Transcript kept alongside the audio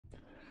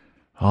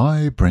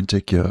Hi,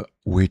 BrenTech here,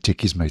 where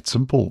tech is made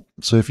simple.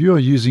 So if you are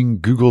using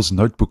Google's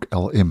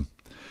NotebookLM,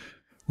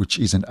 which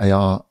is an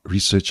AI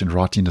research and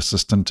writing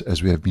assistant,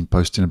 as we have been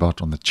posting about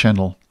on the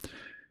channel,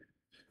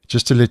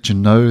 just to let you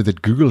know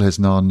that Google has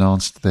now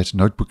announced that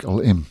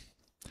NotebookLM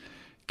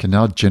can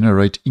now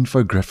generate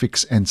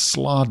infographics and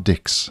slide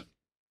decks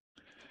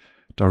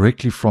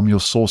directly from your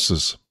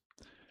sources.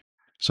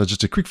 So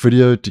just a quick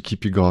video to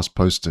keep you guys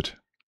posted.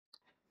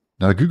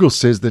 Now, Google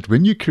says that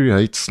when you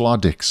create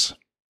slide decks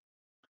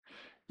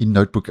in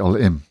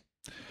NotebookLM,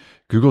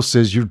 Google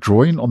says you're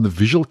drawing on the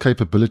visual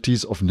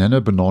capabilities of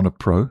Nano Banana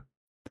Pro,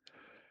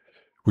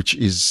 which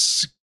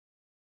is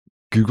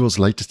Google's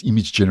latest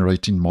image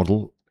generating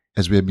model,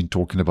 as we have been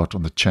talking about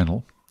on the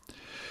channel.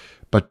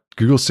 But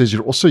Google says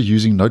you're also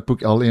using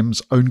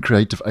NotebookLM's own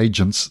creative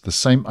agents, the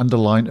same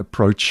underlying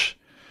approach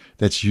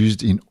that's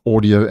used in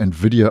audio and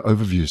video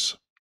overviews.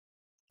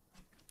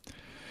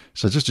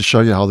 So just to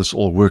show you how this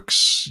all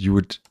works, you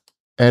would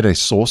add a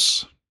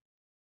source.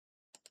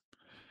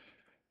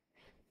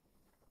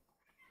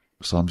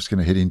 So I'm just going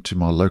to head into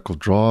my local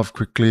drive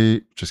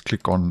quickly, just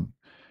click on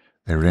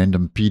a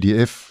random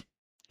PDF.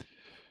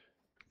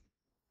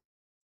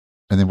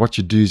 And then what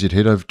you do is you'd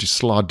head over to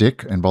slide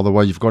deck. And by the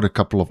way, you've got a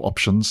couple of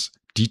options: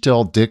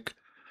 detailed deck,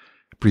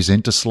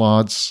 presenter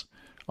slides.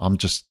 I'm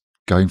just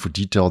going for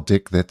detailed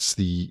deck. That's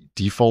the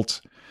default.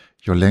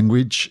 Your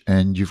language,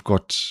 and you've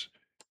got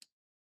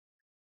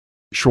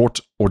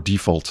short or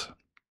default.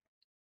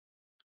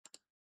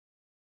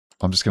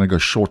 I'm just going to go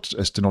short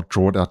as to not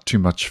draw it out too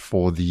much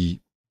for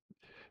the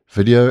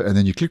video. And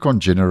then you click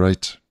on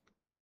generate.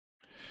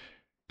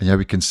 And here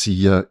we can see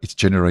here it's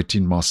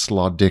generating my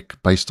slide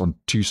deck based on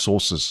two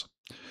sources.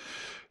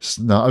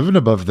 Now, over and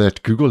above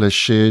that, Google has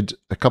shared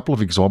a couple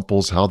of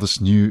examples how this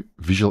new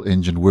visual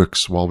engine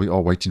works while we are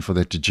waiting for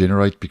that to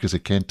generate, because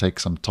it can take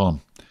some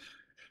time.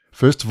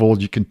 First of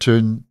all, you can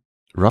turn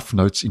rough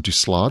notes into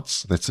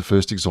slides. That's the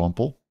first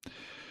example.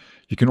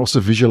 You can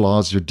also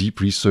visualize your deep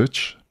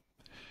research.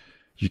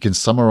 You can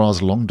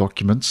summarize long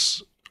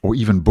documents or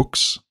even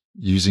books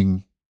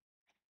using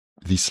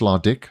the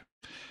slide deck.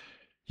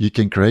 You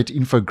can create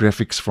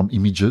infographics from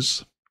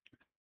images.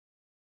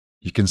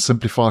 You can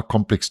simplify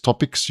complex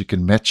topics. You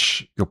can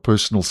match your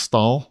personal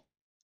style.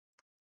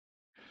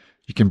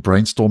 You can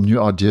brainstorm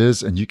new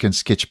ideas, and you can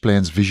sketch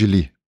plans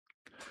visually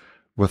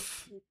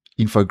with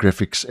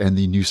infographics and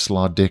the new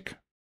slide deck.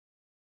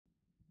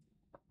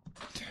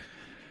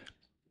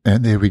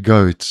 And there we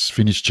go. It's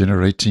finished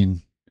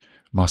generating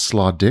my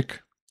slide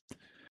deck.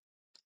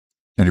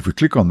 And if we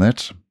click on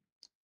that,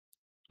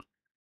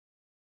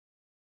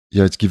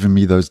 yeah, it's given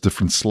me those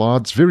different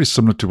slides, very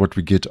similar to what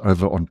we get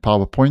over on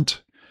PowerPoint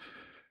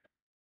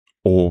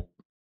or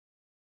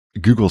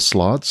Google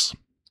Slides.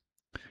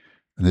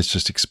 And let's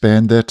just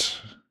expand that.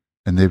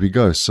 And there we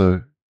go.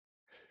 So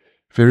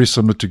very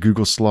similar to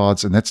Google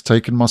Slides. And that's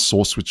taken my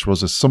source, which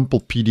was a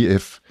simple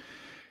PDF,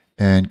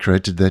 and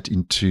created that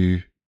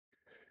into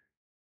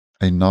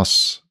a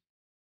nice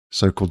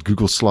so-called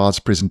Google Slides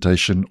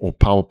presentation or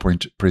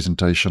PowerPoint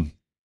presentation.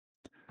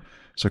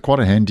 So quite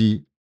a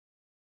handy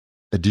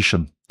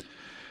addition.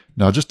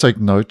 Now, just take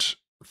note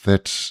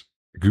that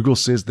Google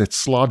says that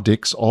slide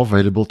decks are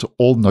available to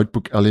all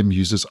NotebookLM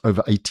users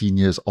over 18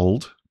 years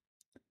old.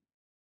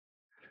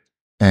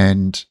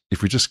 And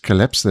if we just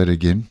collapse that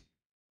again,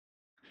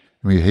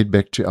 and we head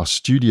back to our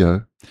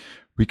studio,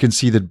 we can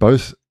see that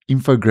both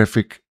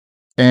infographic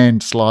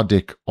and slide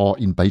deck are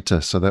in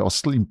beta. So they are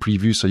still in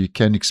preview, so you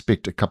can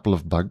expect a couple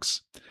of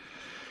bugs.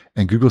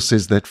 And Google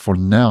says that for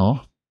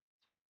now,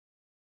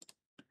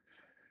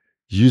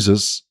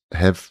 users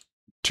have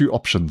two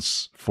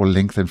options for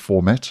length and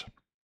format.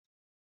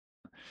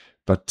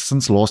 But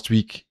since last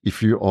week,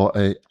 if you are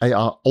a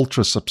AI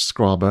Ultra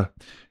subscriber,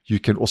 you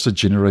can also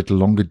generate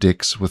longer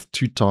decks with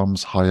 2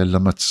 times higher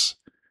limits.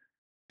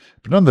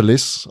 But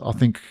nonetheless, I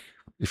think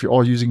if you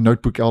are using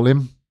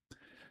NotebookLM,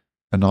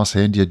 a nice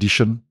handy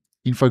addition,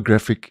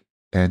 infographic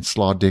and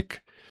slide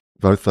deck,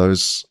 both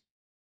those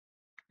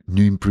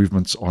new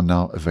improvements are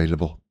now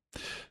available.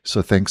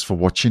 So thanks for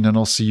watching, and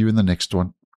I'll see you in the next one.